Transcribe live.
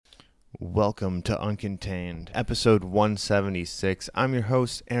Welcome to Uncontained, episode 176. I'm your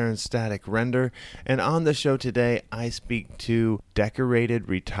host, Aaron Static Render, and on the show today, I speak to decorated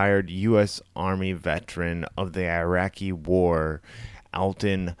retired U.S. Army veteran of the Iraqi War,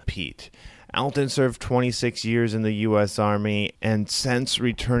 Alton Peet. Alton served 26 years in the U.S. Army, and since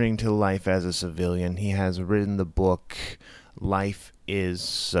returning to life as a civilian, he has written the book Life is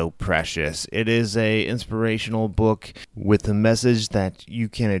So Precious. It is an inspirational book with the message that you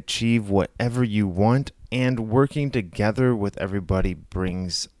can achieve whatever you want, and working together with everybody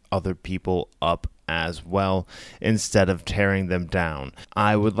brings other people up as well instead of tearing them down.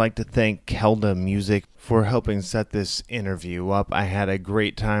 I would like to thank Kelda Music for helping set this interview up. I had a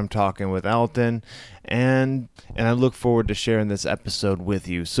great time talking with Alton, and I look forward to sharing this episode with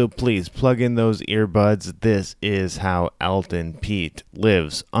you. So please plug in those earbuds. This is how Alton Peet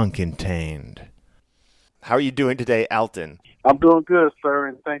lives uncontained. How are you doing today, Alton? I'm doing good, sir,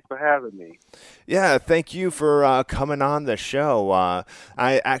 and thanks for having me. Yeah, thank you for coming on the show. I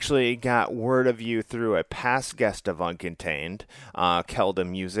actually got word of you through a past guest of Uncontained, Kelda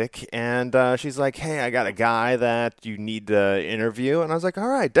Music, and she's like, hey, I got a guy that you need to interview, and I was like, all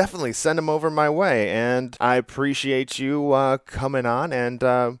right, definitely send him over my way, and I appreciate you coming on,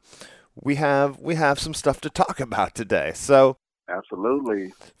 and we have some stuff to talk about today, so...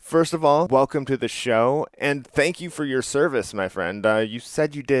 Absolutely. First of all, welcome to the show, and thank you for your service, my friend. You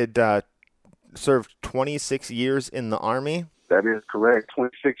said you did serve 26 years in the Army? That is correct.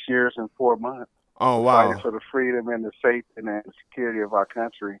 26 years and 4 months. Oh, wow. Fighting for the freedom and the safety and security of our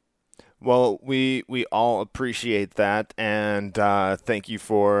country. Well, we all appreciate that, and thank you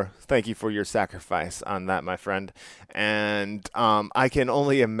for your sacrifice on that, my friend. And I can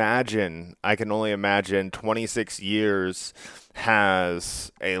only imagine 26 years has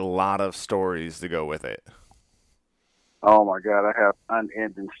a lot of stories to go with it. Oh my God, I have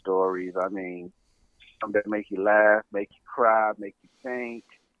unending stories. I mean, some that make you laugh, make you cry, make you think.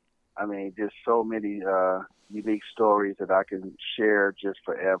 I mean, just so many unique stories that I can share just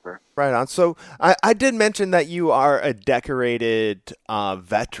forever. Right on. So I did mention that you are a decorated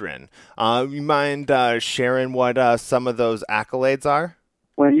veteran. You mind sharing what some of those accolades are?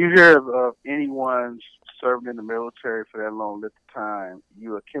 When you hear of anyone serving in the military for that long length of time,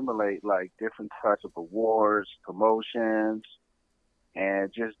 you accumulate like different types of awards, promotions,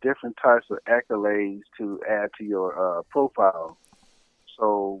 and just different types of accolades to add to your profile.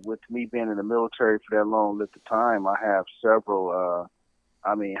 So with me being in the military for that long length of time, I have several,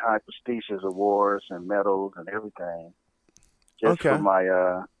 high prestigious awards and medals and everything, just for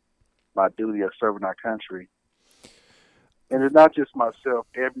my duty of serving our country. And it's not just myself;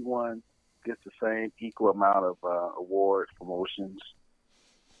 everyone gets the same equal amount of awards, promotions.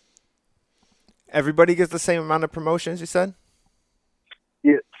 Everybody gets the same amount of promotions, you said?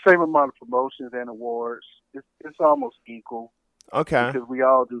 Yeah, same amount of promotions and awards. It's almost equal. Okay. Because we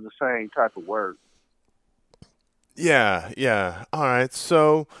all do the same type of work. Yeah. All right.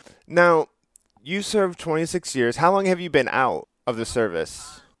 So now you served 26 years. How long have you been out of the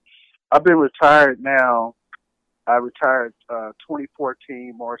service? I've been retired now. I retired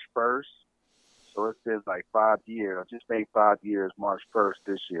 2014, March 1st. So it's been like 5 years. I just made 5 years March 1st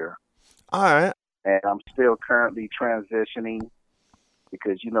this year. All right. And I'm still currently transitioning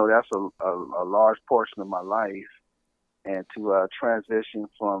because, that's a large portion of my life. And to transition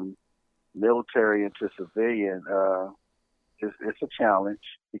from military into civilian, it's a challenge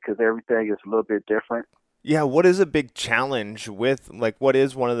because everything is a little bit different. Yeah, what is a big challenge what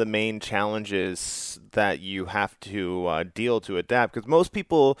is one of the main challenges that you have to deal to adapt? Because most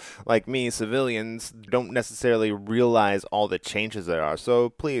people, like me, civilians, don't necessarily realize all the changes there are. So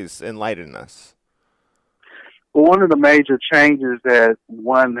please enlighten us. Well, one of the major changes that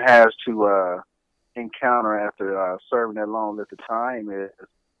one has to encounter after serving that long at the time is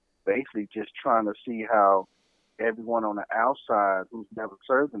basically just trying to see how everyone on the outside who's never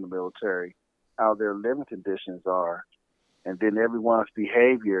served in the military, how their living conditions are, and then everyone's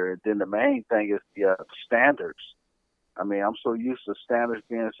behavior. And then the main thing is the standards. I mean, I'm so used to standards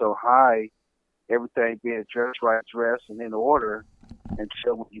being so high, everything being just right, dressed, and in order,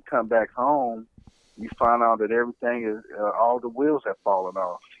 until when you come back home, you find out that everything is, all the wheels have fallen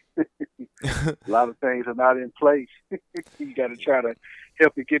off. A lot of things are not in place. You got to try to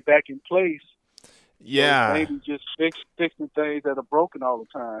help it get back in place. Yeah. So maybe just fixing things that are broken all the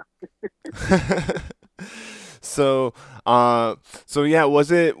time. So yeah, was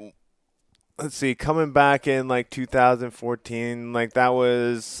it, let's see, coming back in like 2014, like that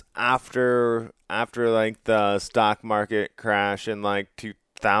was after like the stock market crash in like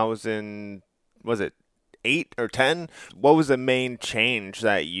 2000, was it 8 or 10. What was the main change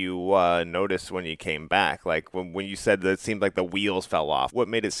that you noticed when you came back? Like when you said that it seemed like the wheels fell off. What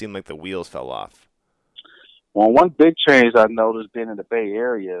made it seem like the wheels fell off? Well, one big change I noticed being in the Bay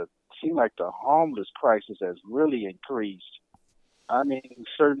Area, it seemed like the homeless crisis has really increased. I mean,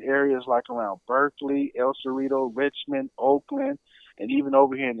 certain areas like around Berkeley, El Cerrito, Richmond, Oakland, and even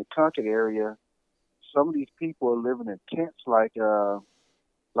over here in the Concord area, some of these people are living in tents like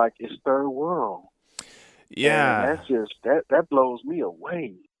it's third world. And Yeah. that's just that blows me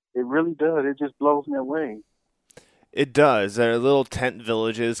away. It really does. It just blows me away. It does. They're little tent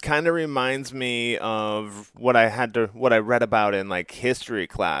villages. Kind of reminds me of what I read about in like history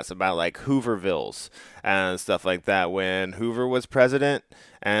class about like Hoovervilles and stuff like that when Hoover was president,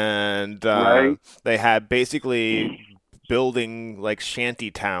 and Right? they had basically building like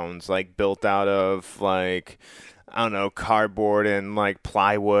shanty towns like built out of like I don't know, cardboard and like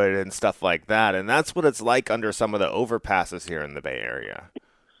plywood and stuff like that. And that's what it's like under some of the overpasses here in the Bay Area.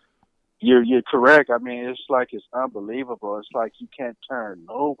 You're correct. I mean, it's like it's unbelievable. It's like you can't turn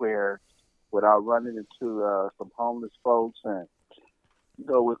nowhere without running into some homeless folks. And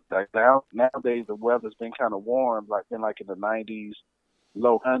with like nowadays the weather's been kind of warm, like been like in the 90s,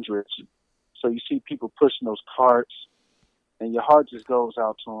 low hundreds. So you see people pushing those carts, and your heart just goes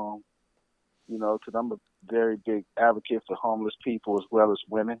out to them. Because I'm a very big advocate for homeless people as well as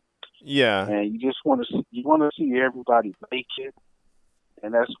women, Yeah. and you just want to see everybody make it.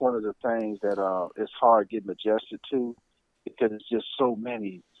 And that's one of the things that it's hard getting adjusted to because it's just so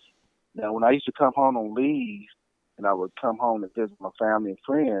many. Now, when I used to come home on leave and I would come home to visit my family and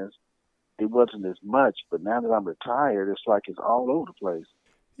friends, it wasn't as much. But now that I'm retired, it's like it's all over the place.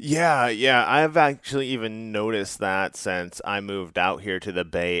 Yeah, yeah. I've actually even noticed that since I moved out here to the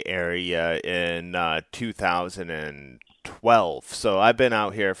Bay Area in 2012. So I've been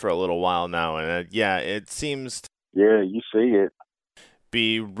out here for a little while now, and yeah, it seems to Yeah, you see it.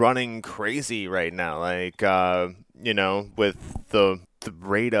 be running crazy right now. Like, with the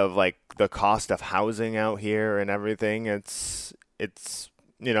rate of like the cost of housing out here and everything, it's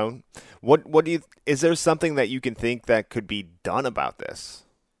what do you is there something that you can think that could be done about this?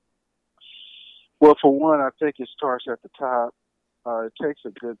 Well, for one, I think it starts at the top. It takes a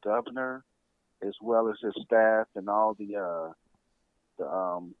good governor as well as his staff and all the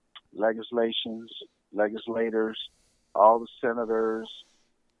legislators, all the senators,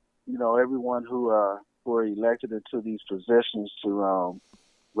 everyone who are elected into these positions to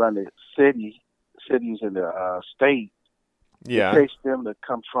run the cities in the state. It Yeah. takes them to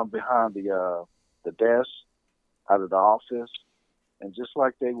come from behind the desk, out of the office, and just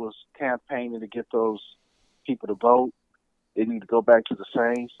like they was campaigning to get those people to vote, they need to go back to the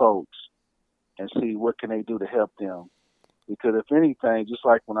same folks and see what can they do to help them. Because if anything, just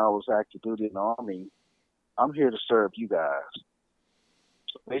like when I was active duty in the Army, I'm here to serve you guys.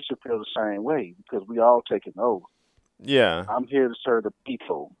 So they should feel the same way because we all take an oath. Yeah. I'm here to serve the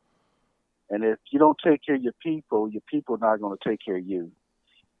people. And if you don't take care of your people are not going to take care of you.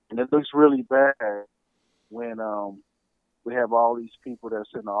 And it looks really bad when we have all these people that's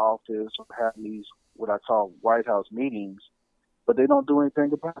in the office or having these what I call White House meetings, but they don't do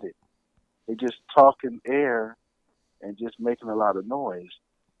anything about it. They just talk in air and just making a lot of noise.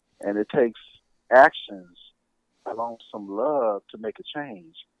 And it takes actions along some love to make a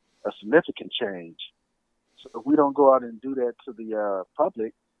change, a significant change. So if we don't go out and do that to the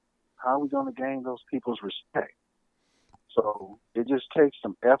public, how are we going to gain those people's respect? So it just takes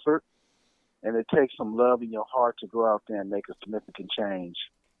some effort and it takes some love in your heart to go out there and make a significant change.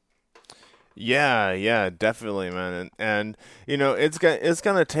 Yeah, yeah, definitely, man. And it's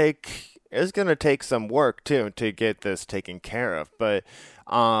gonna take some work too to get this taken care of. But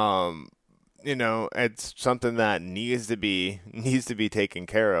it's something that needs to be taken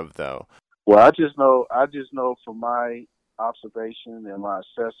care of though. Well, I just know from my observation and my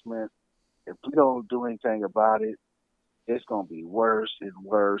assessment, if we don't do anything about it, it's going to be worse and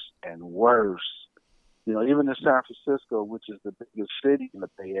worse and worse. Even in San Francisco, which is the biggest city in the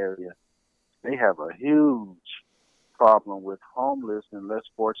Bay Area, they have a huge problem with homeless and less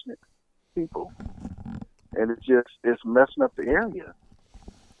fortunate people. And it's messing up the area.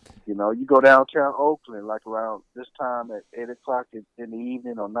 You go downtown Oakland, like around this time at 8 o'clock in the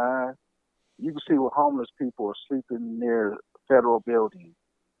evening or 9, you can see where homeless people are sleeping near federal buildings.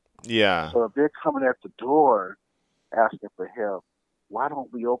 Yeah. So if they're coming at the door asking for help, why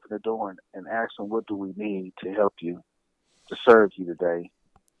don't we open the door and ask them what do we need to help you, to serve you today?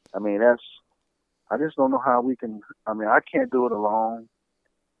 I mean, I just don't know how we can, I can't do it alone,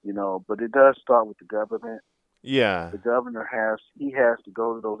 but it does start with the government. Yeah. The governor has to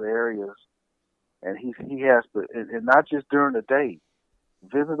go to those areas and he has to, and not just during the day.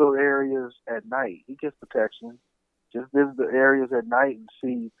 Visit those areas at night. He gets protection. Just visit the areas at night and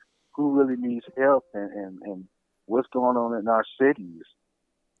see who really needs help and what's going on in our cities.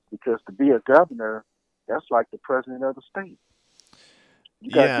 Because to be a governor, that's like the president of the state.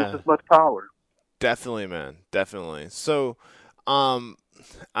 You got just Yeah, as much power. definitely, man. Definitely. So, um,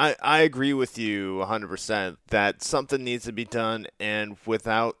 I agree with you 100% that something needs to be done, and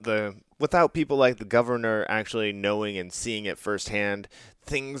without people like the governor actually knowing and seeing it firsthand,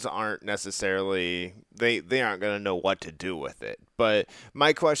 things aren't necessarily they aren't going to know what to do with it. But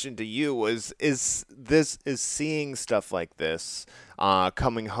my question to you was is seeing stuff like this,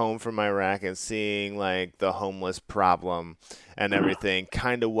 coming home from Iraq and seeing like the homeless problem and everything,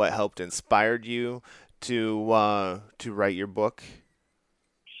 kind of what helped inspired you to write your book?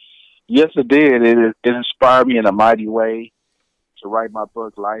 Yes, it did. It inspired me in a mighty way to write my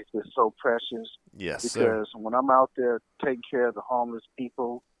book, Life is So Precious, Yes, sir. because when I'm out there taking care of the homeless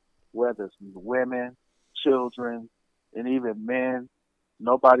people, whether it's women, children, and even men,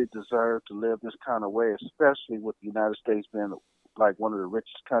 nobody deserves to live this kind of way, especially with the United States being like one of the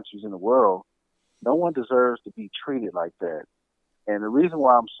richest countries in the world. No one deserves to be treated like that. And the reason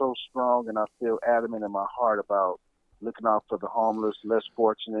why I'm so strong and I feel adamant in my heart about looking out for the homeless, less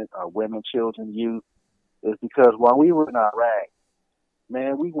fortunate, women, children, youth, is because while we were in Iraq,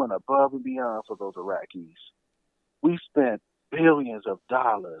 man, we went above and beyond for those Iraqis. We spent billions of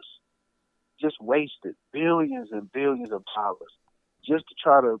dollars, just wasted billions and billions of dollars just to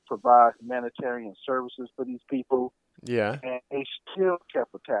try to provide humanitarian services for these people. Yeah. And they still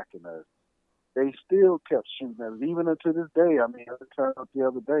kept attacking us. They still kept shooting at us, even until this day. I mean, it turned out the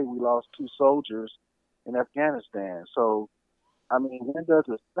other day we lost 2 soldiers in Afghanistan. So, I mean, when does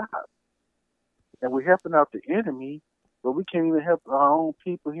it stop? And we're helping out the enemy, but we can't even help our own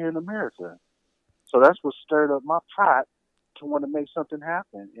people here in America. So that's what stirred up my pot to want to make something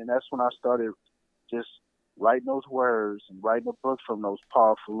happen. And that's when I started just writing those words and writing a book from those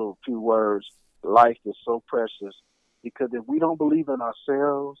powerful little few words. Life is so precious. Because if we don't believe in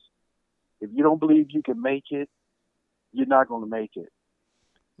ourselves, if you don't believe you can make it, you're not going to make it.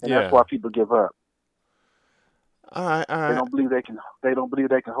 And that's Yeah. why people give up. All right. All They right. don't believe they can. They don't believe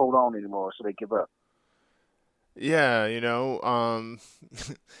they can hold on anymore, so they give up. Yeah,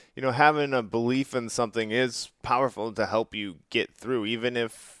 having a belief in something is powerful to help you get through, even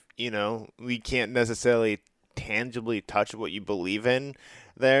if, we can't necessarily tangibly touch what you believe in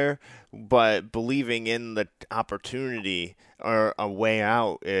there, but believing in the opportunity or a way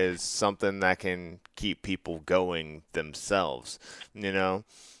out is something that can keep people going themselves,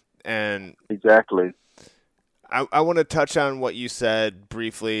 and Exactly. I want to touch on what you said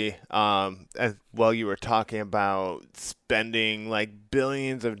briefly while you were talking about spending like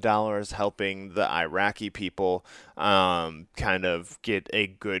billions of dollars helping the Iraqi people kind of get a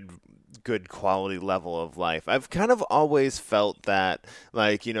good quality level of life. I've kind of always felt that,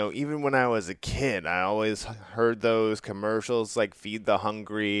 like, even when I was a kid, I always heard those commercials like Feed the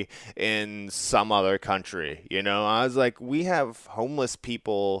Hungry in some other country. I was like, we have homeless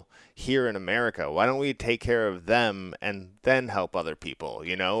people here in America. Why don't we take care of them and then help other people,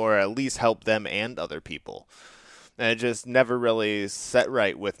 or at least help them and other people? And it just never really set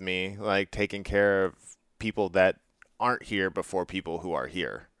right with me, like taking care of people that aren't here before people who are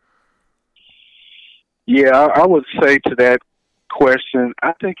here. Yeah, I would say to that question,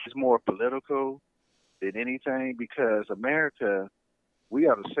 I think it's more political than anything because America, we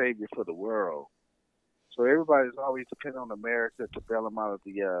are the savior for the world. So everybody's always depending on America to bail them out of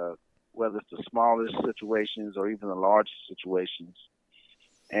the, whether it's the smallest situations or even the largest situations.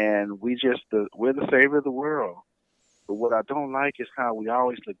 And we're the savior of the world. But what I don't like is how we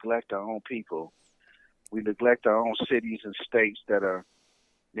always neglect our own people. We neglect our own cities and states that are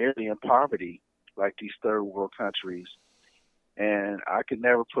nearly in poverty, like these third world countries. And I could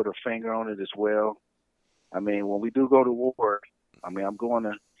never put a finger on it as well. I mean, when we do go to war, I'm going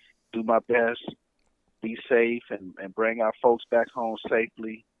to do my best, be safe, and bring our folks back home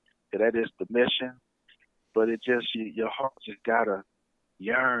safely. That is the mission. But it just, your heart just got to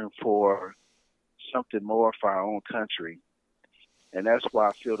yearn for something more for our own country. And that's why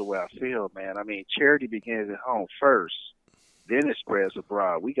I feel the way I feel, man. I mean, charity begins at home first, then it spreads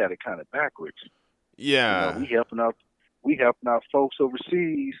abroad. We got it kind of backwards. Yeah. We helping out folks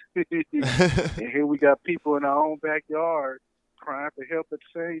overseas, and here we got people in our own backyard crying for help at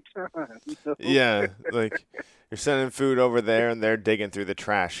the same time. Yeah, like you're sending food over there and they're digging through the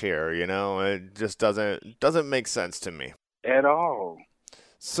trash here. It just doesn't make sense to me At all.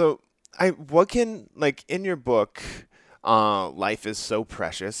 So, what can, like, in your book, life is so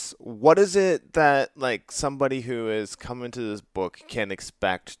precious. What is it that like somebody who is coming to this book can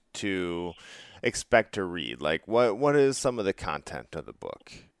expect to read? Like what is some of the content of the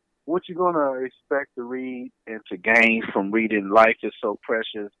book? What you're gonna expect to read and to gain from reading Life is So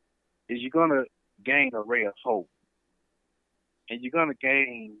Precious is you're gonna gain a ray of hope, and you're gonna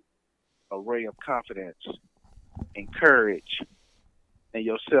gain a ray of confidence and courage, and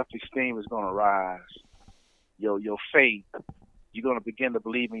your self-esteem is gonna rise. Your faith, you're gonna begin to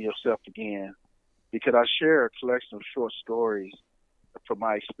believe in yourself again, because I share a collection of short stories from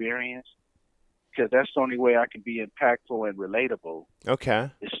my experience, because that's the only way I can be impactful and relatable. Okay.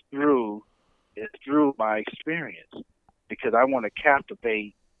 It's through my experience, because I want to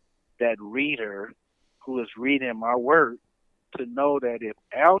captivate that reader who is reading my work to know that if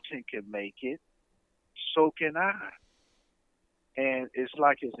Alton can make it, so can I. And it's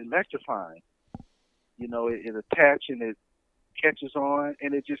like it's electrifying. You know, it attaches and it catches on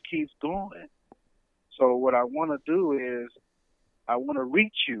and it just keeps going. So what I want to do is I want to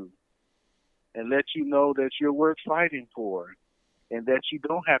reach you and let you know that you're worth fighting for, and that you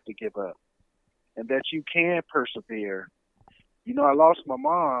don't have to give up, and that you can persevere. You know, I lost my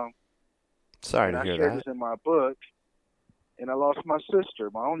mom. Sorry to hear that. I share that. this in my book. And I lost my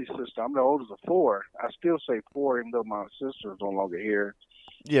sister, my only sister. I'm the oldest of four. I still say four, even though my sister is no longer here.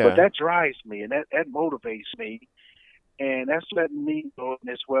 Yeah. But that drives me, and that motivates me. And that's letting me know,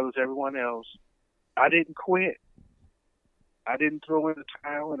 as well as everyone else, I didn't quit. I didn't throw in the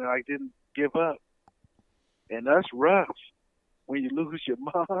towel, and I didn't give up. And that's rough when you lose your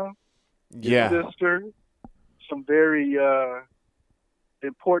mom, your sister, some very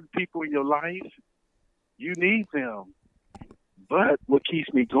important people in your life. You need them. But what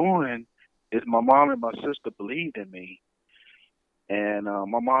keeps me going is my mom and my sister believed in me. And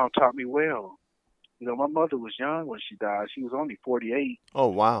my mom taught me well. You know, my mother was young when she died. She was only 48. Oh,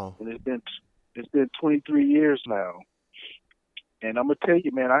 wow. And it's been 23 years now. And I'm going to tell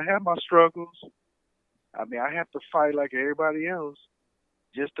you, man, I have my struggles. I mean, I have to fight like everybody else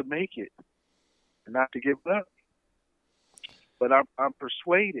just to make it and not to give up. But I'm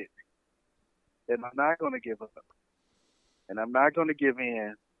persuaded that I'm not going to give up. And I'm not going to give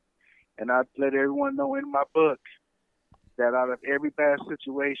in. And I let everyone know in my book that out of every bad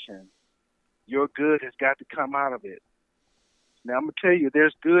situation, your good has got to come out of it. Now, I'm going to tell you,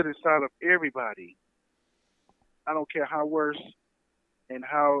 there's good inside of everybody. I don't care how worse and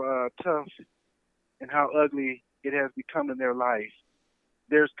how tough and how ugly it has become in their life.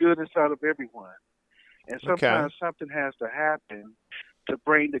 There's good inside of everyone. And sometimes something has to happen to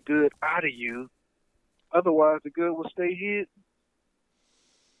bring the good out of you. Otherwise, the good will stay hidden.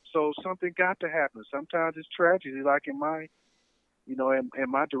 So something got to happen. Sometimes it's tragedy, like in my, in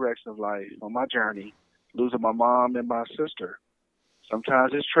my direction of life, on my journey, losing my mom and my sister.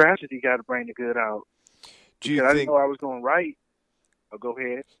 Sometimes it's tragedy got to bring the good out. I didn't know I was going right. Oh, go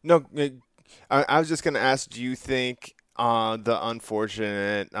ahead. No, I was just going to ask, do you think the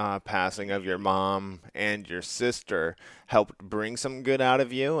unfortunate passing of your mom and your sister helped bring some good out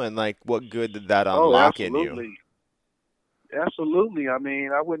of you? And, like, what good did that unlock in you? Absolutely. I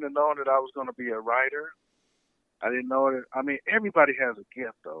mean, I wouldn't have known that I was going to be a writer. I didn't know that. I mean, everybody has a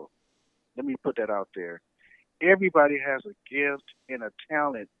gift, though. Let me put that out there. Everybody has a gift and a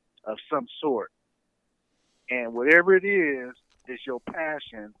talent of some sort. And whatever it is your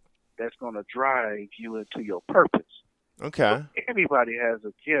passion that's going to drive you into your purpose. Okay. So everybody has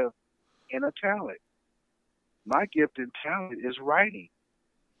a gift and a talent. My gift and talent is writing,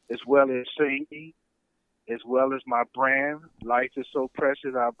 as well as singing, as well as my brand, Life is So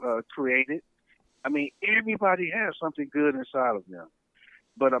Precious, I've created. I mean, everybody has something good inside of them.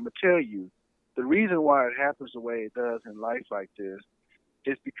 But I'm going to tell you, the reason why it happens the way it does in life like this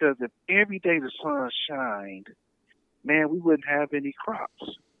is because if every day the sun shined, man, we wouldn't have any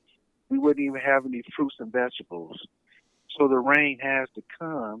crops. We wouldn't even have any fruits and vegetables. So the rain has to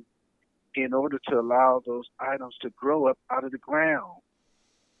come in order to allow those items to grow up out of the ground.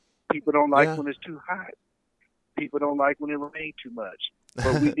 People don't like when it's too hot. People don't like when it rains too much.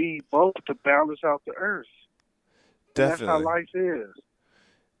 But we need both to balance out the earth. Definitely. And that's how life is.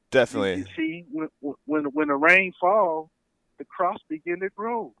 Definitely. You see, when the rain falls, the crops begin to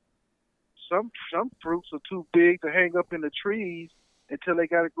grow. Some fruits are too big to hang up in the trees until they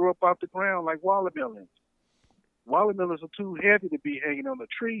got to grow up off the ground, like watermelons. Watermelons are too heavy to be hanging on the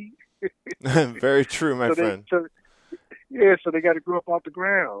tree. Very true, my friend. So they got to grow up off the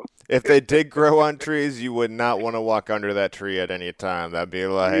ground. If they did grow on trees, you would not want to walk under that tree at any time. That'd be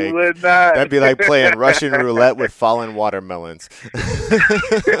like you would not. That'd be like playing Russian roulette with fallen watermelons.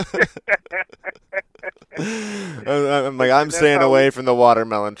 I'm like, I'm And that's staying how away from the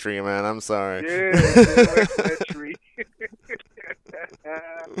watermelon tree, man. I'm sorry. yeah, stay away from that tree.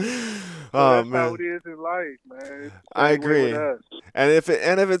 So Oh that's how man, it is in life, man. It's the I same way with agree. us. And if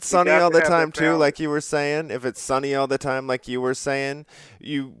it's We sunny got all to the have time that too, balance. like you were saying, if it's sunny all the time, like you were saying,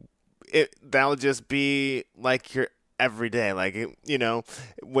 you that'll just be like your every day. Like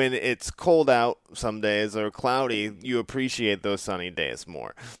when it's cold out some days or cloudy, you appreciate those sunny days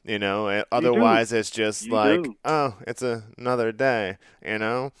more. You do. Otherwise it's just You like, do. oh, it's another day.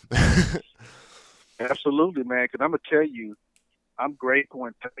 Absolutely, man. Because I'm gonna tell you, I'm grateful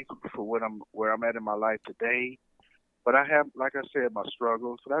and thankful for where I'm at in my life today. But I have, like I said, my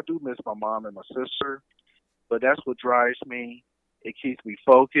struggles. But I do miss my mom and my sister. But that's what drives me. It keeps me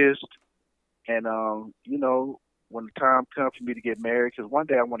focused. And when the time comes for me to get married, because one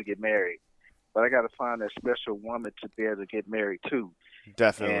day I want to get married, but I got to find that special woman to be able to get married to. And I'm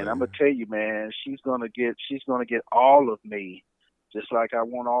Definitely. gonna tell you, man, she's gonna get all of me, just like I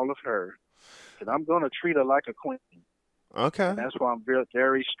want all of her. And I'm gonna treat her like a queen. And Okay. that's why I'm very,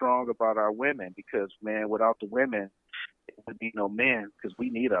 very strong about our women, because man, without the women, there would be no men, because we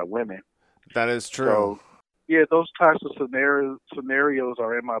need our women. That is true. So yeah, those types of scenarios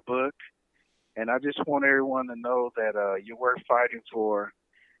are in my book. And I just want everyone to know that you're worth fighting for,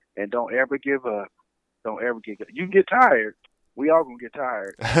 and don't ever give up. Don't ever get. You can get tired. We all gonna get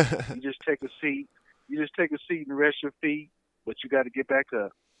tired. You just take a seat. You just take a seat and rest your feet, but you got to get back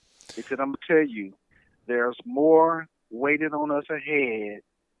up, because I'm gonna tell you, there's more waiting on us ahead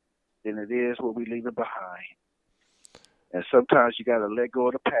than it is what we leaving behind. And sometimes you got to let go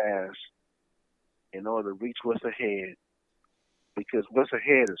of the past in order to reach what's ahead, because what's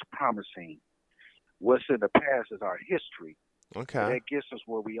ahead is promising. What's in the past is our history, and Okay. that gets us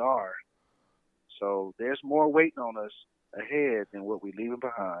where we are. So there's more waiting on us ahead than what we're leaving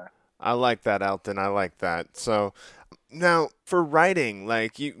behind. I like that, Alton. I like that. So now for writing,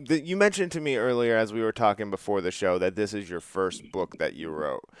 like you mentioned to me earlier as we were talking before the show that this is your first book that you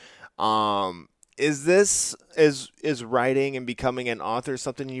wrote. Um, is writing and becoming an author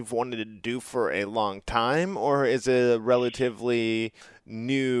something you've wanted to do for a long time, or is it a relatively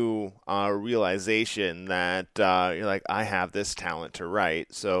new realization that you're like, I have this talent to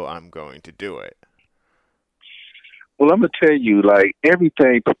write, so I'm going to do it? Well, I'm gonna tell you, like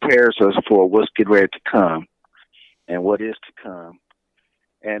everything prepares us for what's getting ready to come and what is to come.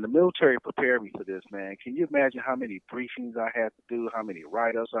 And the military prepared me for this, man. Can you imagine how many briefings I had to do, how many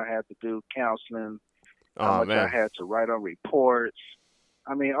write-ups I had to do, counseling, how Oh much I man. had to write on reports?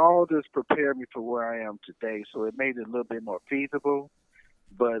 I mean, all this prepared me for where I am today, so it made it a little bit more feasible.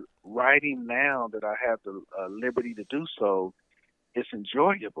 But writing now that I have the liberty to do so, it's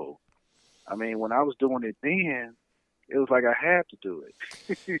enjoyable. I mean, when I was doing it then, it was like I had to do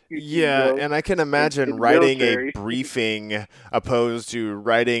it. Yeah, and I can In imagine the writing a military, briefing opposed to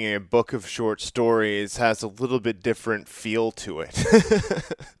writing a book of short stories has a little bit different feel to it.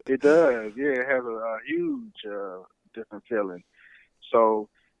 it does. Yeah, it has a huge different feeling. So,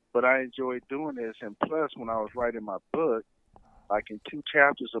 but I enjoyed doing this. And plus, when I was writing my book, like in two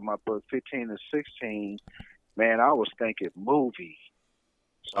chapters of my book, 15 and 16, man, I was thinking movie.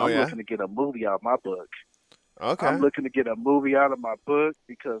 So Oh I'm yeah? looking to get a movie out of my book. I'm Okay. looking to get a movie out of my book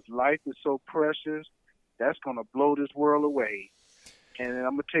because life is so precious. That's going to blow this world away. And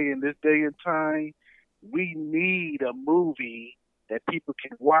I'm going to tell you, in this day and time, we need a movie that people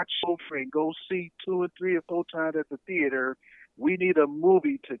can watch over and go see two or three or four times at the theater. We need a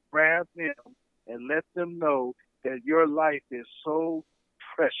movie to grab them and let them know that your life is so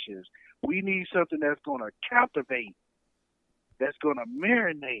precious. We need something that's going to captivate, that's going to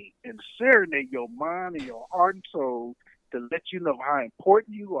marinate and serenade your mind and your heart and soul to let you know how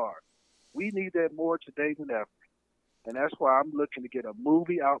important you are. We need that more today than ever. And that's why I'm looking to get a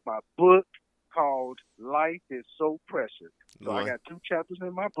movie out my book called Life is So Precious. So I Li- got two chapters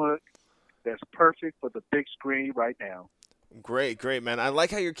in my book that's perfect for the big screen right now. Great, great, man. I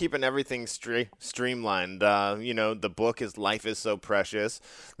like how you're keeping everything streamlined. The book is Life is So Precious.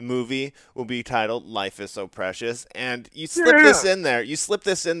 The movie will be titled Life is So Precious. And you slip this Yeah. in there. You slip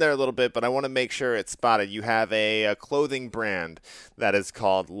this in there a little bit, but I want to make sure it's spotted. You have a clothing brand that is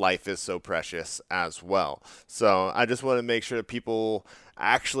called Life is So Precious as well. So I just want to make sure that people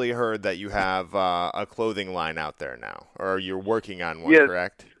actually heard that you have a clothing line out there now, or you're working on one, Yes,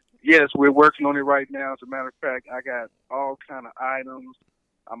 correct? yes, we're working on it right now. As a matter of fact, I got all kind of items.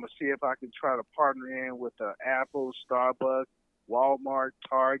 I'm gonna see if I can try to partner in with Apple, Starbucks, Walmart,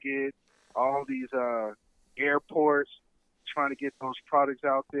 Target, all these airports, trying to get those products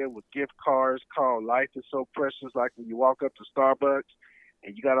out there with gift cards called Life is So Precious. Like when you walk up to Starbucks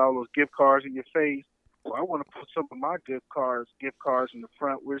and you got all those gift cards in your face, Well, I want to put some of my gift cards in the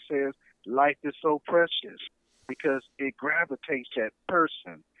front where it says "Life is so precious," because it gravitates that person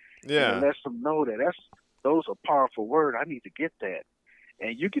and it Yeah, lets them know that those are powerful words. I need to get that,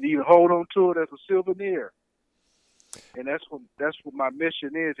 and you can even hold on to it as a souvenir. And that's what my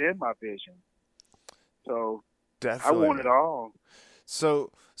mission is and my vision. So I definitely, want it man. all.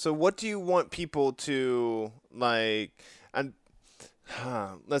 So what do you want people to like? And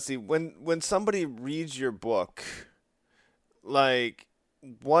let's see, when somebody reads your book, like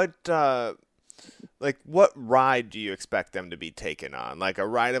what what ride do you expect them to be taken on? Like a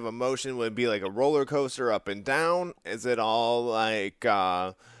ride of emotion, would it be like a roller coaster up and down? Is it all like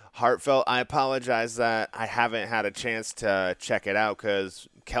heartfelt? I apologize that I haven't had a chance to check it out because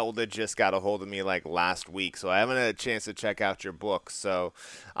Kelda just got a hold of me like last week, so I haven't had a chance to check out your book. So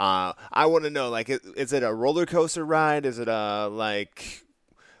I want to know, like, is it a roller coaster ride? Is it a like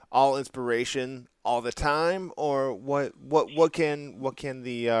all inspiration all the time, or what can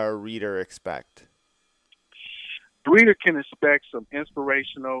the reader expect? The reader can expect some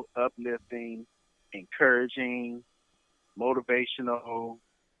inspirational, uplifting, encouraging, motivational,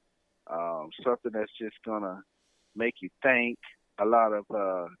 something that's just gonna make you think. A lot of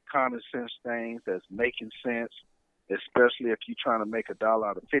common sense things that's making sense, especially if you're trying to make a dollar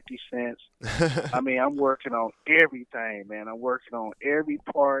out of 50 cents. I mean, I'm working on everything, man. I'm working on every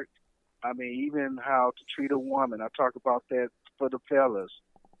part. I mean, even how to treat a woman. I talk about that for the fellas.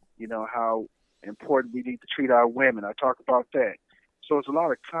 You know how important we need to treat our women. I talk about that. So it's a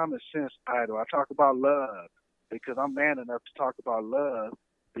lot of common sense idol. I talk about love because I'm man enough to talk about love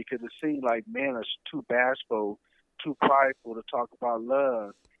because it seems like men are too bashful, too prideful to talk about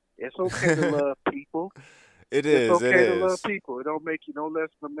love. It's okay to love people. It It's is. It okay to love is. people. It don't make you no less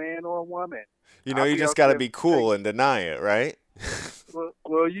of a man or a woman. I'll You be just out got to there be say, cool and deny it, right?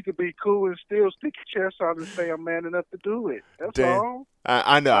 well, you could be cool and still stick your chest out and say I'm man enough to do it. That's Dan, all.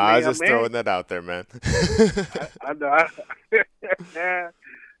 I know. I I was mean, a just man. throwing that out there, man. I know.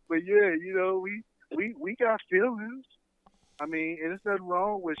 But yeah, we got feelings. I mean, and there's nothing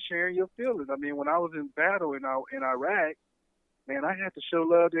wrong with sharing your feelings. I mean, when I was in battle in Iraq, man, I had to show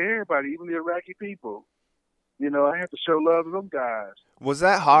love to everybody, even the Iraqi people. I had to show love to them guys, Was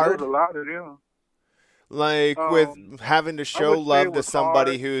that and there was hard? a lot of them. Like with having to I show wouldn't say it love to was hard.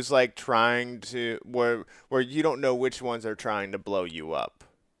 somebody who's like trying to where you don't know which ones are trying to blow you up.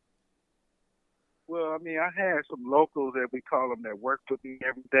 Well, I mean, I had some locals that we call them that worked with me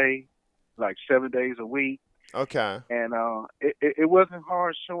every day, like 7 days a week, Okay. and it wasn't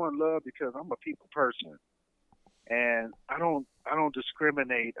hard showing love because I'm a people person, and I don't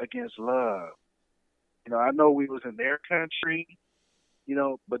discriminate against love. I know we was in their country,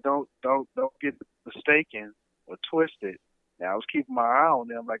 but don't get mistaken or twisted. Now I was keeping my eye on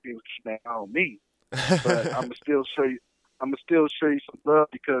them like they was keeping an eye on me, but I'm gonna still show you some love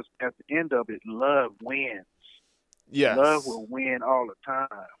because at the end of it, love wins. Love Yes. will win all the time.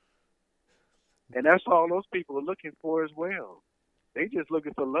 And that's all those people are looking for as well. They just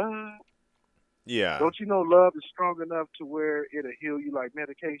looking for love. Yeah. Don't you know love is strong enough to where it'll heal you like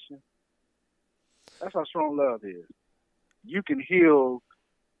medication? That's how strong love is. You can heal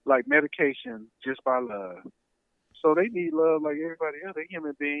like medication just by love. So they need love like everybody else. They're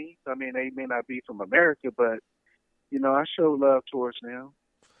human beings. I mean, they may not be from America, but I show love towards them.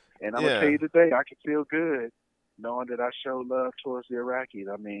 And I'm gonna tell Yeah. you today, I can feel good knowing that I show love towards the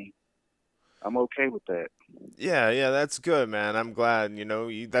Iraqis. I mean, I'm okay with that. Yeah, yeah, that's good, man. I'm glad,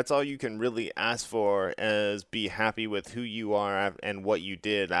 that's all you can really ask for is be happy with who you are and what you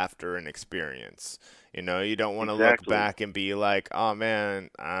did after an experience. You don't want to look Exactly. back and be like, "Oh man,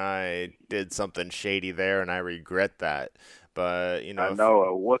 I did something shady there and I regret that." But, I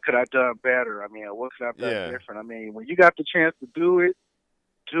know. What could I done better? I mean, what could I have done yeah. different? I mean, when you got the chance to do it,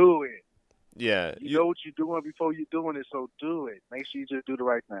 do it. Yeah, You know what you're doing before you're doing it, so do it. Make sure you just do the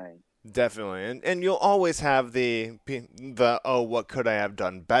right thing. definitely. And you'll always have the oh, what could I have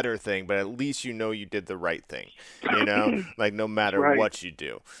done better thing, but at least you did the right thing. Like no matter Right. what you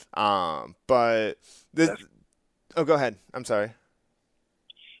do. But this That's. Oh, go ahead. I'm sorry.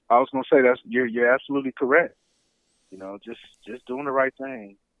 I was gonna say you're absolutely correct. Just doing the right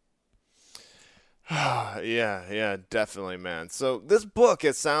thing. Yeah, yeah, definitely, man. So this book,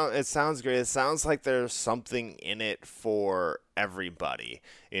 it sounds great. It sounds like there's something in it for everybody.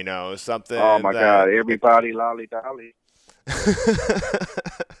 Oh Something my God! that Everybody, lolly dolly.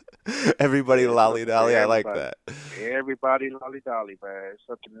 everybody There's lolly something for dolly. I like everybody. that. Everybody, lolly dolly, man. There's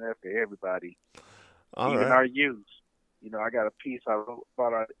something in there for everybody. All Even right. our youth. I got a piece I wrote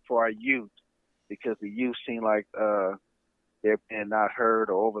for our youth because the youth seem like they're being not heard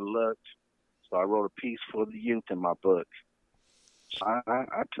or overlooked. So I wrote a piece for the youth in my book. So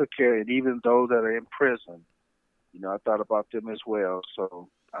I took care of it, even those that are in prison. I thought about them as well. So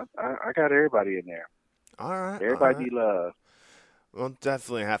I got everybody in there. All right, all Everybody right. need love. We'll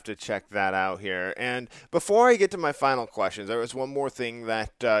definitely have to check that out here. And before I get to my final questions, there was one more thing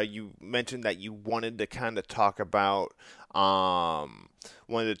that you mentioned that you wanted to kind of talk about. Um,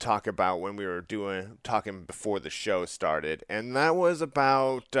 Wanted to talk about when we were talking before the show started, and that was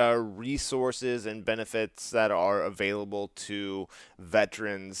about resources and benefits that are available to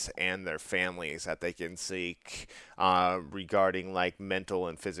veterans and their families that they can seek regarding like mental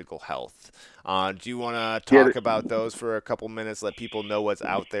and physical health. Do you want to Yeah, talk about those for a couple minutes? Let people know what's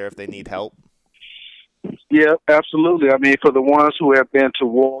out there if they need help. yeah, absolutely. I mean, for the ones who have been to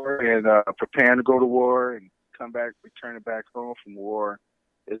war and preparing to go to war and returning back home from war,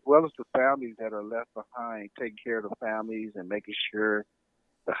 as well as the families that are left behind, taking care of the families and making sure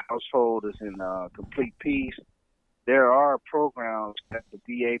the household is in complete peace. There are programs at the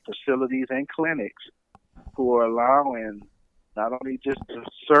VA facilities and clinics who are allowing not only just the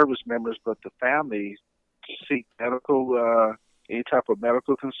service members but the families to seek any type of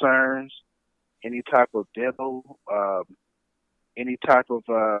medical concerns, any type of dental, any type of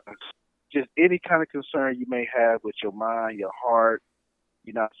just any kind of concern you may have with your mind, your heart.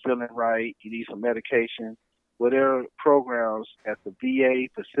 You're not feeling right. You need some medication. Well, there are programs at the VA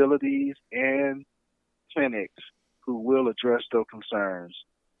facilities and clinics who will address those concerns.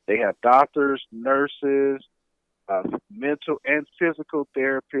 They have doctors, nurses, mental and physical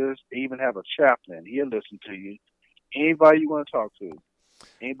therapists. They even have a chaplain. He'll listen to you. Anybody you want to talk to,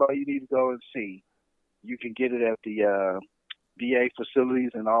 anybody you need to go and see, you can get it at the VA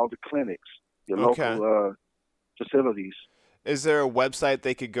facilities and all the clinics, your Okay. local facilities. Is there a website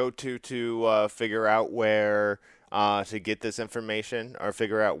they could go to figure out where to get this information or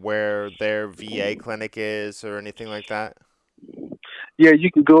figure out where their VA clinic is or anything like that? Yeah,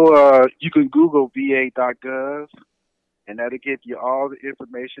 you can go. You can Google VA.gov, and that'll give you all the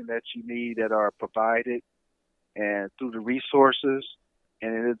information that you need that are provided, and through the resources,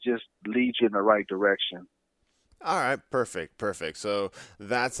 and it'll just lead you in the right direction. All right, perfect, perfect. So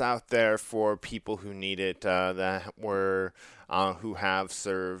that's out there for people who need it, who have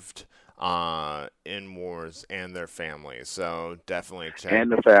served in wars and their families. So definitely check.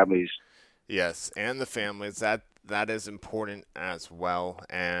 And the families. Yes, and the families. That is important as well.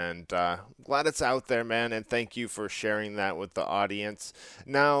 And glad it's out there, man. And thank you for sharing that with the audience.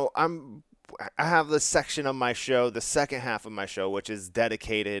 Now I have this section of my show, the second half of my show, which is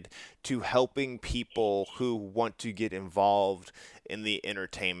dedicated to helping people who want to get involved in the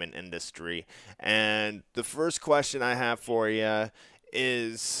entertainment industry. And the first question I have for you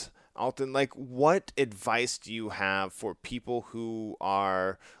is, Alton, like, what advice do you have for people who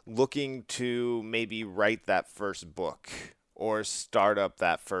are looking to maybe write that first book or start up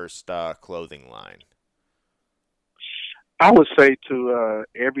that first clothing line? I would say to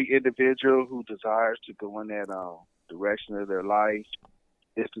every individual who desires to go in that direction of their life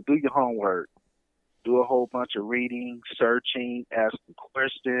is to do your homework. Do a whole bunch of reading, searching, asking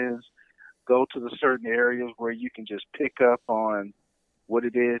questions. Go to the certain areas where you can just pick up on what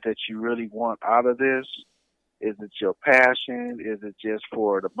it is that you really want out of this. Is it your passion? Is it just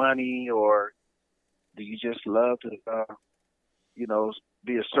for the money? Or do you just love to,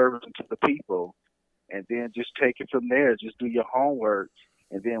 be a servant to the people? And then just take it from there. Just do your homework.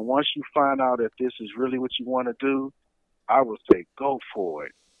 And then once you find out if this is really what you want to do, I would say go for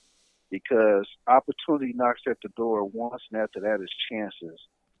it. Because opportunity knocks at the door once, and after that is chances.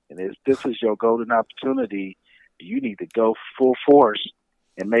 And if this is your golden opportunity, you need to go full force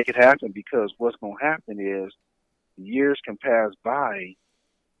and make it happen, because what's going to happen is years can pass by,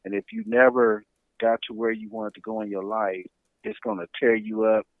 and if you never got to where you wanted to go in your life, it's going to tear you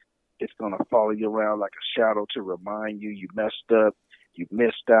up. It's going to follow you around like a shadow to remind you messed up, you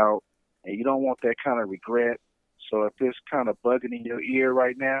missed out, and you don't want that kind of regret. So if it's kind of bugging in your ear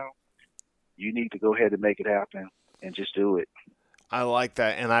right now, you need to go ahead and make it happen and just do it. I like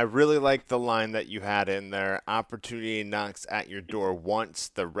that, and I really like the line that you had in there. Opportunity knocks at your door once,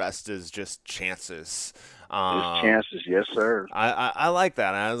 the rest is just chances. There's chances, yes, sir. I like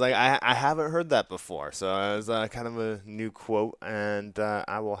that. I was like, I haven't heard that before, so it was kind of a new quote, and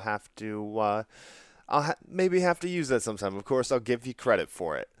I will have to. Maybe have to use that sometime. Of course, I'll give you credit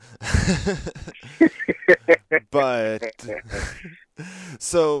for it. But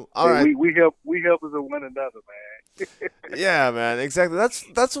so, all right, we help as a one another, man. yeah, man, exactly.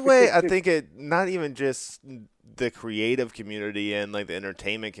 That's the way I think it. Not even just the creative community and like the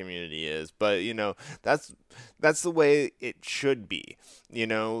entertainment community is. But that's the way it should be.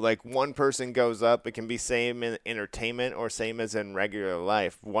 Like one person goes up, it can be same in entertainment or same as in regular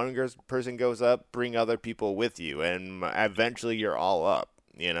life. One person goes up, bring other people with you, and eventually you're all up.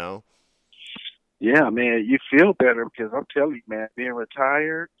 Yeah, man, you feel better because I'm telling you, man, being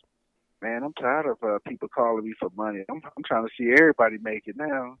retired, man, I'm tired of people calling me for money. I'm trying to see everybody make it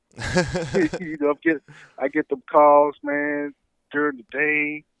now. I get them calls, man, during the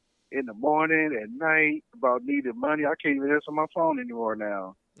day, in the morning, at night about needing money. I can't even answer my phone anymore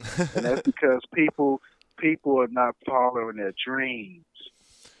now, and that's because people are not following their dreams.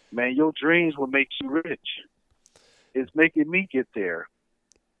 Man, your dreams will make you rich. It's making me get there.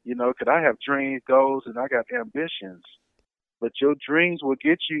 'Cause I have dreams, goals, and I got ambitions. But your dreams will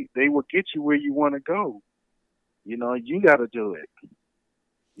get you. They will get you where you want to go. You got to do it.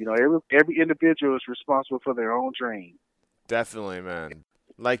 Every individual is responsible for their own dream. Definitely, man.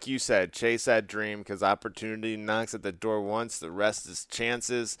 Like you said, chase that dream because opportunity knocks at the door once. The rest is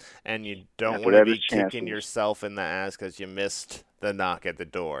chances, and you don't want to be kicking yourself in the ass because you missed the knock at the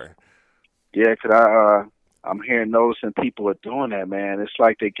door. Yeah, 'cause I'm noticing people are doing that, man. It's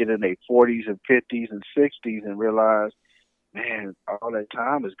like they get in their 40s and 50s and 60s and realize, man, all that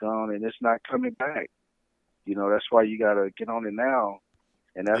time is gone and it's not coming back. That's why you got to get on it now.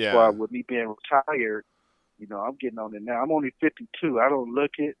 And that's why with me being retired, I'm getting on it now. I'm only 52. I don't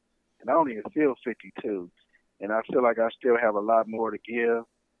look it, and I don't even feel 52. And I feel like I still have a lot more to give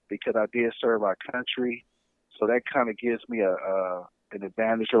because I did serve our country. So that kind of gives me an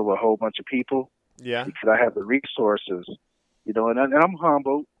advantage over a whole bunch of people. Yeah. Because I have the resources, and I'm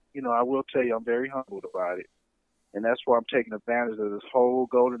humbled. I will tell you, I'm very humbled about it. And that's why I'm taking advantage of this whole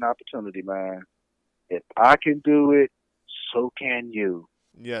golden opportunity, man. If I can do it, so can you.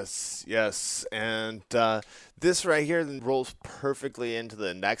 Yes. And this right here rolls perfectly into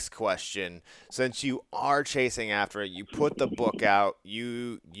the next question. Since you are chasing after it, you put the book out,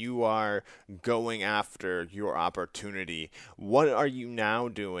 you are going after your opportunity. What are you now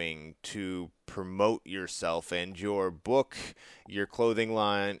doing to promote yourself and your book, your clothing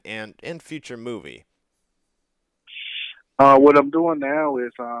line, and future movie? What I'm doing now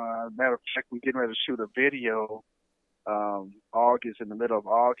is, matter of fact, we're getting ready to shoot a video in the middle of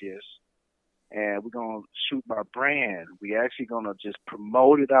August, and we're going to shoot my brand. We actually going to just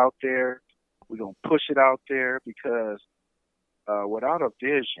promote it out there. We're going to push it out there because without a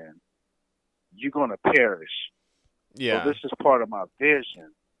vision, you're going to perish. Yeah. So this is part of my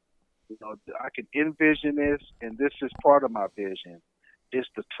vision. I can envision this, and this is part of my vision, is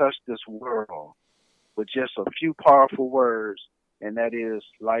to touch this world with just a few powerful words, and that is,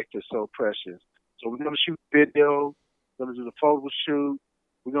 life is so precious. So we're going to shoot video, we're going to do the photo shoot,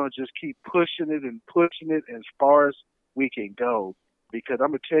 we're going to just keep pushing it as far as we can go. Because I'm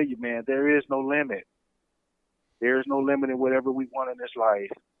going to tell you, man, there is no limit. There is no limit in whatever we want in this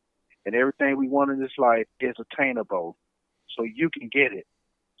life. And everything we want in this life is attainable. So you can get it.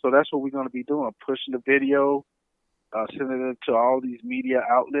 So that's what we're going to be doing, pushing the video, sending it to all these media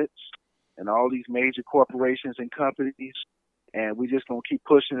outlets and all these major corporations and companies. And we're just going to keep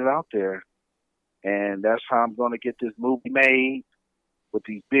pushing it out there. And that's how I'm going to get this movie made with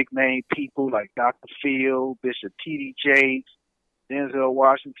these big name people like Dr. Phil, Bishop T.D. Jakes, Denzel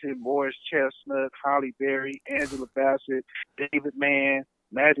Washington, Morris Chestnut, Halle Berry, Angela Bassett, David Mann,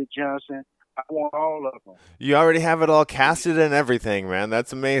 Magic Johnson. I want all of them. You already have it all casted and everything, man.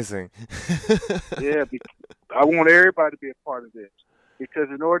 That's amazing. Yeah, I want everybody to be a part of this. Because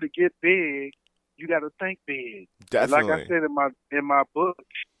in order to get big, you got to think big. Definitely. Like I said in my book,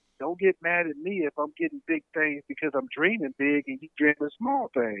 don't get mad at me if I'm getting big things because I'm dreaming big and you dreaming small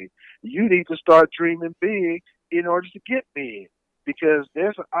things. You need to start dreaming big in order to get big because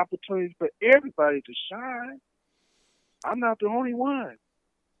there's an opportunity for everybody to shine. I'm not the only one.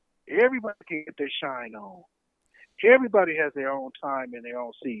 Everybody can get their shine on. Everybody has their own time and their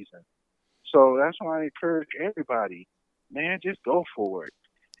own season. So that's why I encourage everybody, man, just go for it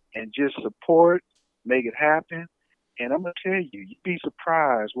and just support, make it happen. And I'm going to tell you, you'd be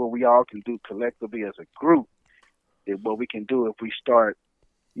surprised what we all can do collectively as a group, and what we can do if we start,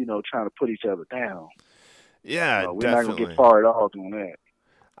 trying to put each other down. Yeah, we're definitely. not going to get far at all doing that.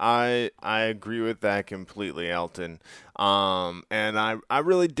 I agree with that completely, Elton. And I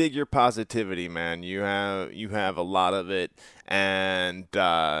really dig your positivity, man. You have a lot of it, and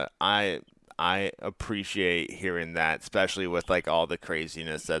I appreciate hearing that, especially with like all the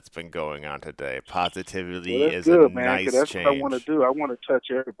craziness that's been going on today. Positivity is good, a man, nice that's change. What I want to do. I want to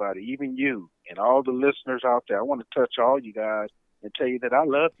touch everybody, even you and all the listeners out there. I want to touch all you guys and tell you that I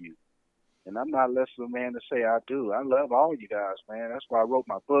love you. And I'm not less of a man to say I do. I love all you guys, man. That's why I wrote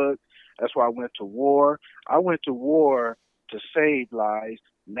my book. That's why I went to war. I went to war to save lives.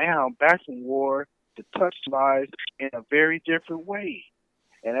 Now I'm back from war to touch lives in a very different way.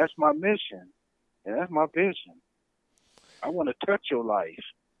 And that's my mission. And that's my vision. I want to touch your life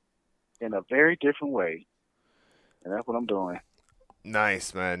in a very different way. And that's what I'm doing.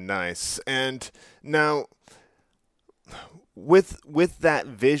 Nice, man, nice. And now, with that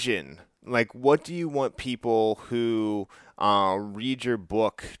vision, like, what do you want people who read your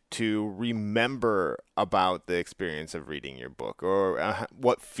book to remember about the experience of reading your book, or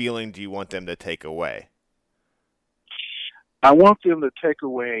what feeling do you want them to take away? I want them to take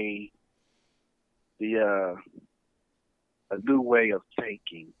away the a new way of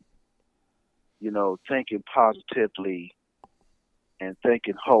thinking. Thinking positively and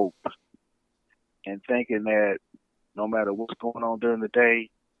thinking hope and thinking that no matter what's going on during the day,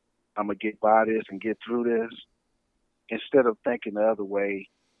 I'm going to get by this and get through this instead of thinking the other way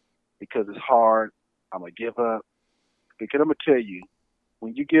because it's hard, I'm going to give up. Because I'm going to tell you,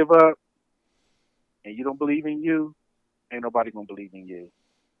 when you give up and you don't believe in you, ain't nobody going to believe in you.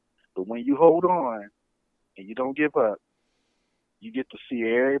 But when you hold on and you don't give up, you get to see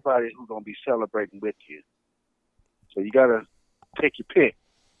everybody who's going to be celebrating with you. So you got to take your pick.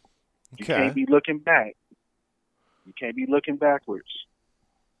 You can't be looking back. You can't be looking backwards,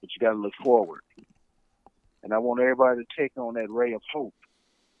 but you got to look forward. And I want everybody to take on that ray of hope.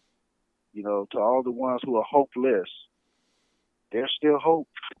 To all the ones who are hopeless, there's still hope.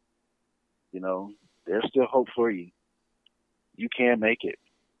 There's still hope for you. You can make it.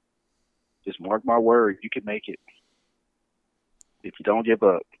 Just mark my word, you can make it. If you don't give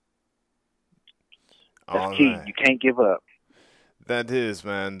up. That's key. Right. You can't give up. That is,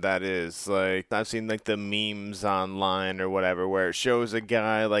 man. That is. Like, I've seen like the memes online or whatever where it shows a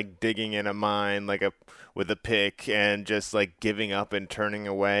guy like digging in a mine with a pick and just like giving up and turning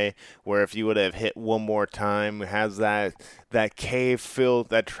away, where if you would have hit one more time, has that cave filled,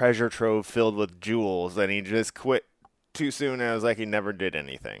 that treasure trove filled with jewels, and he just quit too soon, and it was like he never did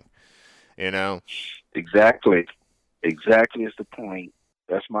anything. Exactly is the point.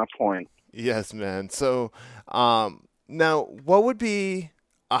 That's my point. Yes, man. So now, what would be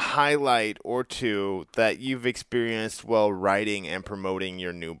a highlight or two that you've experienced while writing and promoting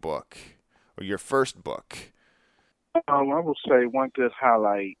your new book or your first book? I will say one good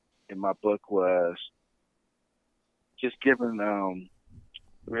highlight in my book was just given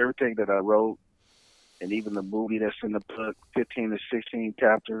everything that I wrote, and even the movie that's in the book, 15 to 16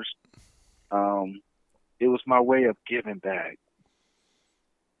 chapters. It was my way of giving back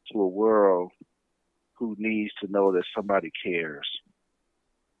to a world who needs to know that somebody cares.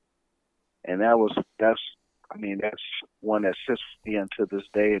 And that's one that sits with me until this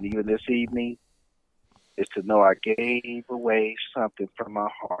day, and even this evening, is to know I gave away something from my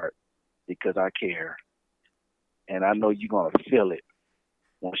heart because I care. And I know you're going to feel it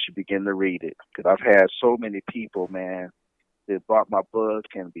once you begin to read it. Because I've had so many people, man, that bought my book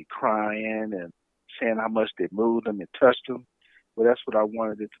and be crying and saying how much it moved them and touched them. Well, that's what I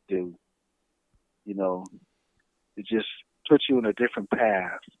wanted it to do. To just put you in a different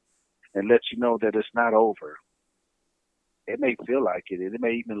path and let you know that it's not over. It may feel like it. It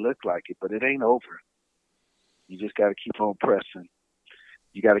may even look like it, but it ain't over. You just got to keep on pressing.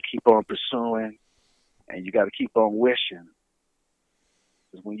 You got to keep on pursuing, and you got to keep on wishing.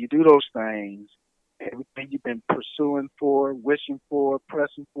 Because when you do those things, everything you've been pursuing for, wishing for,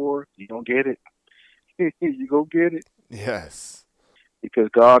 pressing for, you're going to get it. You're going to get it. Yes. Because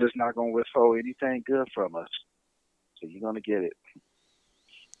God is not going to withhold anything good from us. So you're going to get it.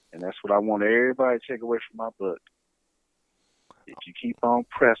 And that's what I want everybody to take away from my book. If you keep on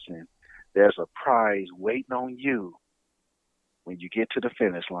pressing, there's a prize waiting on you when you get to the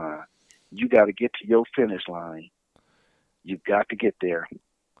finish line. You got to get to your finish line. You've got to get there.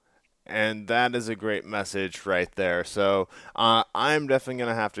 And that is a great message right there. So I'm definitely going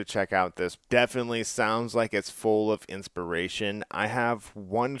to have to check out this. Definitely sounds like it's full of inspiration. I have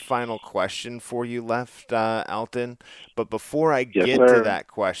one final question for you left, Alton. But before I get to that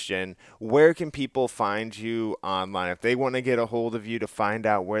question, where can people find you online? If they want to get a hold of you to find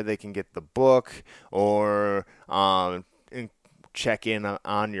out where they can get the book or check in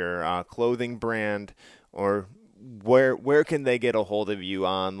on your clothing brand, or where can they get a hold of you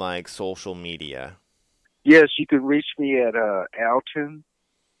on like social media? Yes, you can reach me at Alton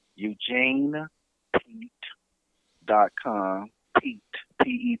Eugene Pete.com. Pete,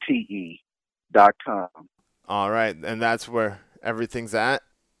 Pete.com. All right, and that's where everything's at?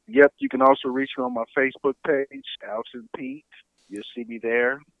 Yep, you can also reach me on my Facebook page, Alton Pete. You'll see me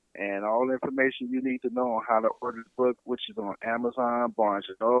there. And all the information you need to know on how to order the book, which is on Amazon, Barnes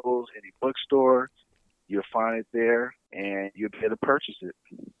 & Noble, any bookstore, you'll find it there, and you'll be able to purchase it.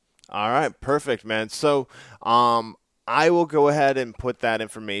 All right, perfect, man. So, I will go ahead and put that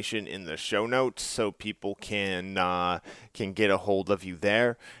information in the show notes so people can get a hold of you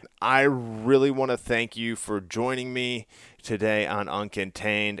there. I really want to thank you for joining me today on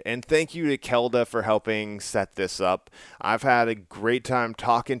Uncontained, and thank you to Kelda for helping set this up. I've had a great time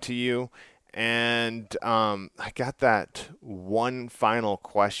talking to you, and I got that one final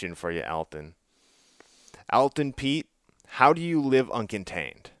question for you, Alton. Alton Pete, how do you live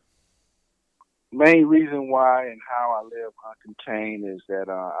uncontained? Main reason why and how I live uncontained is that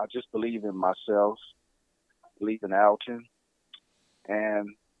I just believe in myself, believe in Alton, and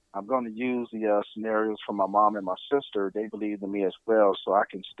I'm going to use the scenarios from my mom and my sister. They believe in me as well, so I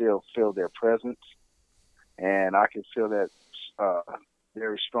can still feel their presence, and I can feel that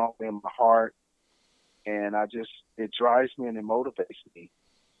very strongly in my heart, and it drives me and it motivates me.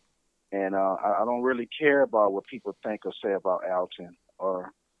 And I don't really care about what people think or say about Alton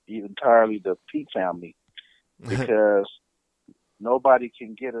or entirely the Pete family, because nobody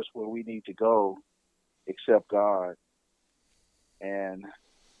can get us where we need to go except God. And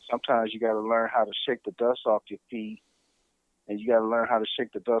sometimes you got to learn how to shake the dust off your feet, and you got to learn how to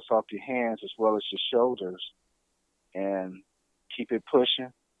shake the dust off your hands as well as your shoulders, and keep it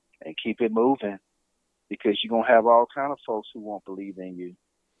pushing and keep it moving, because you're going to have all kind of folks who won't believe in you,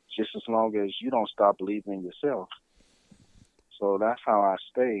 just as long as you don't stop believing in yourself. So that's how I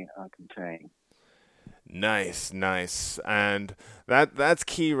stay uncontained. Nice. And that's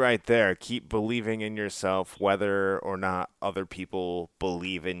key right there. Keep believing in yourself, whether or not other people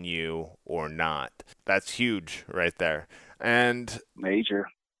believe in you or not. That's huge right there. And major.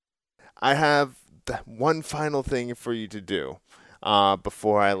 I have one final thing for you to do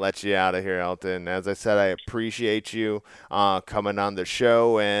before I let you out of here, Alton. As I said, I appreciate you coming on the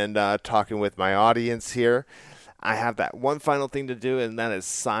show and talking with my audience here. I have that one final thing to do, and that is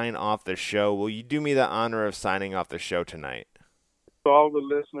sign off the show. Will you do me the honor of signing off the show tonight? To all the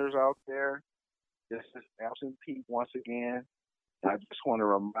listeners out there, this is Alton Pete once again. I just want to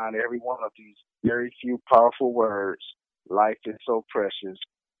remind everyone of these very few powerful words. Life is so precious.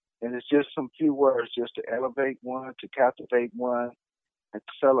 And it's just some few words just to elevate one, to captivate one, and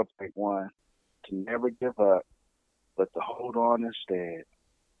to celebrate one, to never give up, but to hold on instead.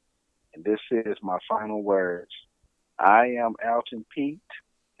 And this is my final words. I am Alton Pete,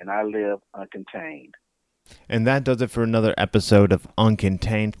 and I live uncontained. And that does it for another episode of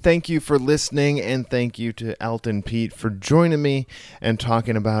Uncontained. Thank you for listening, and thank you to Alton Pete for joining me and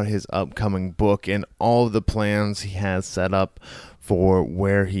talking about his upcoming book and all the plans he has set up for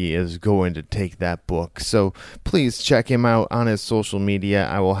where he is going to take that book. So please check him out on his social media.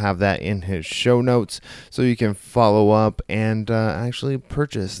 I will have that in his show notes so you can follow up and actually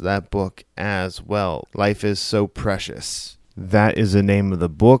purchase that book as well. Life is so precious. That is the name of the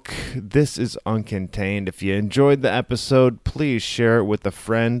book. This is Uncontained. If you enjoyed the episode, please share it with a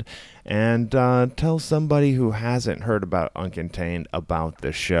friend and tell somebody who hasn't heard about Uncontained about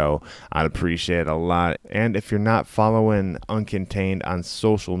the show. I'd appreciate it a lot. And if you're not following Uncontained on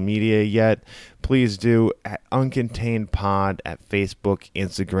social media yet, please do at Uncontained Pod at Facebook,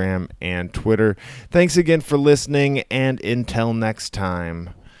 Instagram, and Twitter. Thanks again for listening, and until next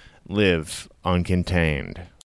time, live uncontained.